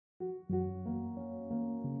Hi,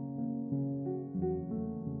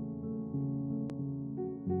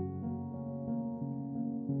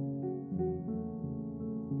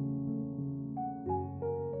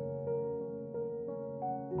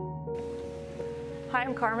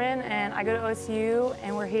 I'm Carmen and I go to OSU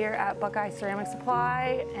and we're here at Buckeye Ceramic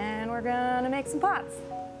Supply and we're gonna make some pots.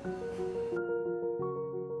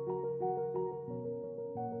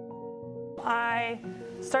 I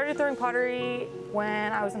started throwing pottery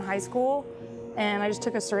when I was in high school and I just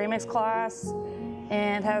took a ceramics class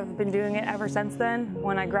and have been doing it ever since then.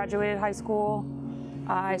 When I graduated high school,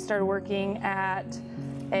 I started working at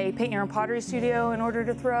a paint your own pottery studio in order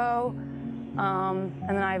to throw. And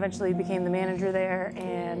then I eventually became the manager there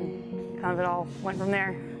and kind of it all went from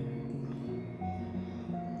there.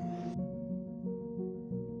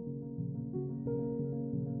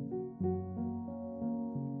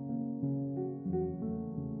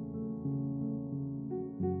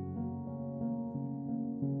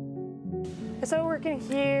 I started working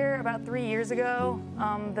here about 3 years ago.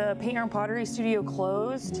 The paint your own pottery studio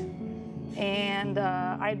closed and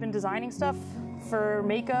I had been designing stuff for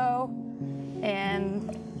Mako.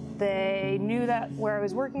 And they knew that where I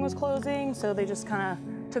was working was closing, so they just kind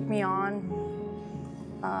of took me on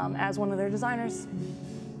as one of their designers.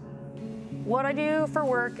 What I do for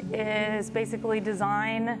work is basically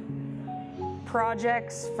design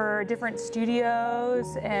projects for different studios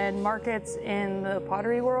and markets in the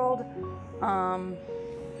pottery world.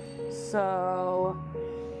 So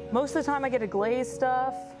most of the time I get to glaze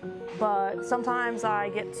stuff, but sometimes I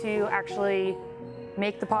get to actually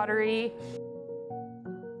make the pottery.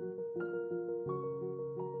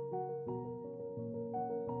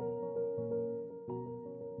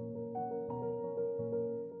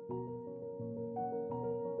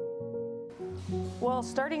 Well,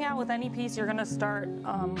 starting out with any piece, you're gonna start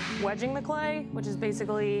wedging the clay, which is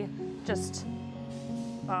basically just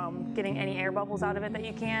getting any air bubbles out of it that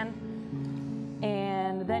you can.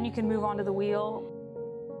 And then you can move on to the wheel.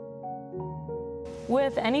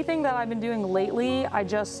 With anything that I've been doing lately, I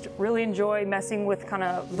just really enjoy messing with kind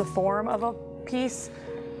of the form of a piece.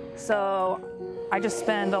 So I just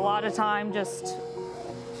spend a lot of time just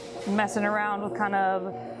messing around with kind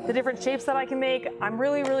of the different shapes that I can make. I'm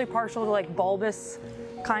really partial to like bulbous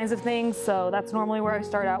kinds of things, so that's normally where I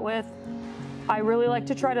start out with. I really like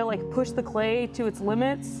to try to like push the clay to its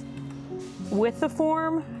limits with the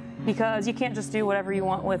form, because you can't just do whatever you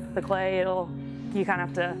want with the clay. You kind of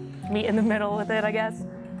have to meet in the middle with it, I guess.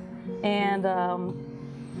 And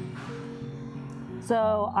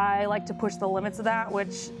so I like to push the limits of that,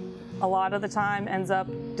 which a lot of the time ends up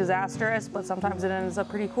disastrous, but sometimes it ends up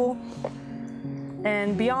pretty cool.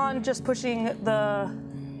 And beyond just pushing the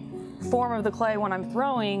form of the clay when I'm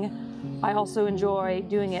throwing, I also enjoy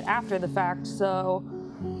doing it after the fact. So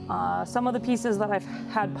some of the pieces that I've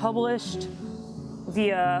had published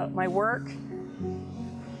via my work,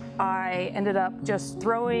 I ended up just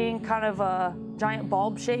throwing kind of a giant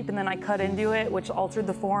bulb shape and then I cut into it, which altered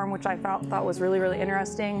the form, which I thought was really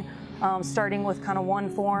interesting. Starting with kind of one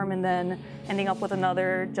form and then ending up with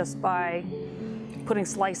another just by putting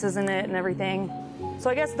slices in it and everything. So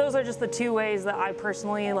I guess those are just the two ways that I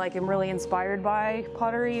personally am really inspired by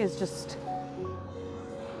pottery, is just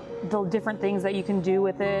the different things that you can do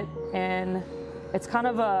with it. And it's kind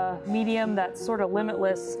of a medium that's sort of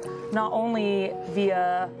limitless, not only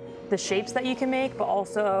via the shapes that you can make, but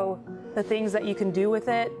also the things that you can do with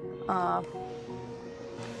it.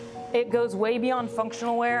 It goes way beyond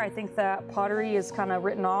functional wear. I think that pottery is kind of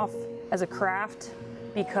written off as a craft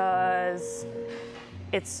because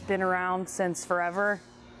it's been around since forever,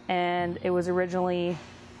 and it was originally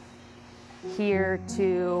here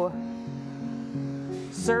to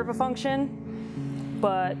serve a function,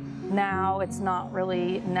 but now it's not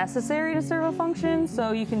really necessary to serve a function,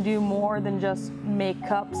 so you can do more than just make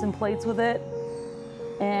cups and plates with it.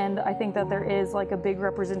 And I think that there is like a big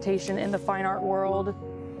representation in the fine art world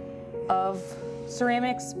of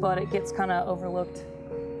ceramics, but it gets kind of overlooked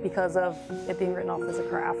because of it being written off as a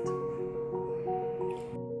craft.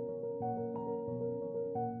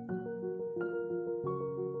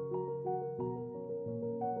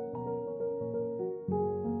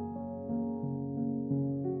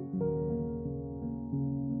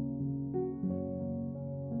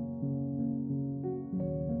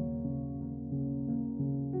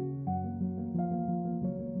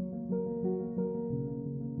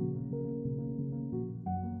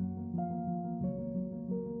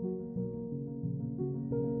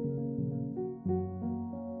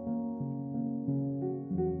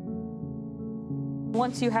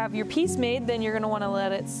 Once you have your piece made, then you're going to want to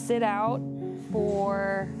let it sit out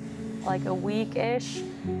for like a week-ish,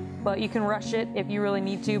 but you can rush it if you really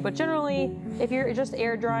need to. But generally, if you're just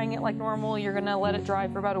air drying it like normal, you're gonna let it dry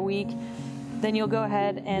for about a week. Then you'll go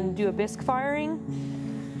ahead and do a bisque firing.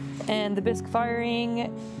 And the bisque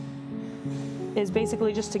firing is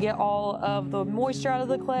basically just to get all of the moisture out of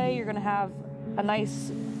the clay. You're gonna have a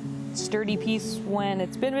nice sturdy piece when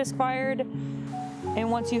it's been bisque fired. And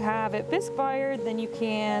once you have it bisque fired, then you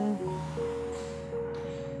can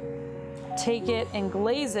take it and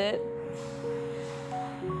glaze it.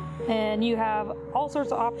 And you have all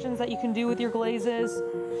sorts of options that you can do with your glazes.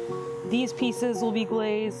 These pieces will be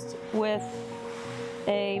glazed with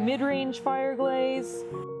a mid-range fire glaze.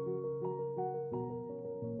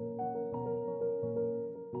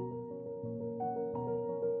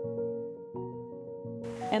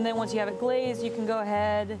 And then once you have it glazed, you can go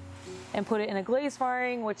ahead and put it in a glaze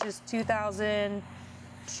firing, which is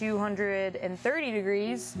 2,230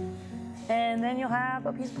 degrees. And then you'll have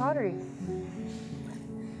a piece of pottery.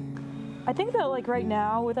 I think that like right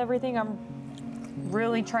now with everything, I'm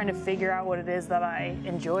really trying to figure out what it is that I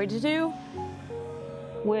enjoy to do,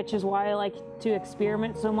 which is why I like to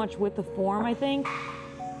experiment so much with the form, I think.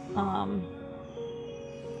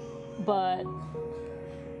 But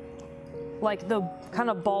like the kind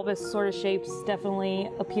of bulbous sort of shapes definitely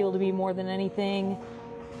appeal to me more than anything.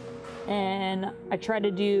 And I try to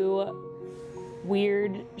do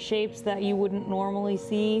weird shapes that you wouldn't normally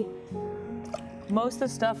see. Most of the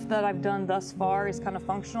stuff that I've done thus far is kind of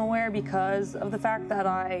functional wear because of the fact that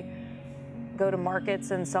I go to markets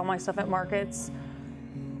and sell my stuff at markets.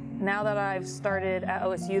 Now that I've started at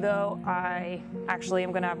OSU though, I actually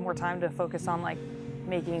am gonna have more time to focus on like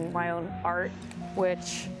making my own art,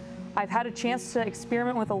 which I've had a chance to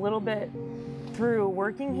experiment with a little bit through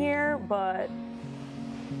working here, but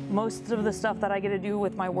most of the stuff that I get to do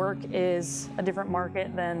with my work is a different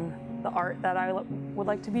market than the art that I would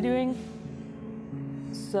like to be doing.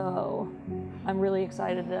 So I'm really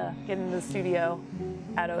excited to get into the studio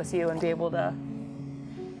at OSU and be able to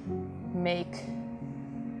make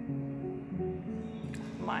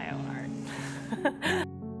my own art.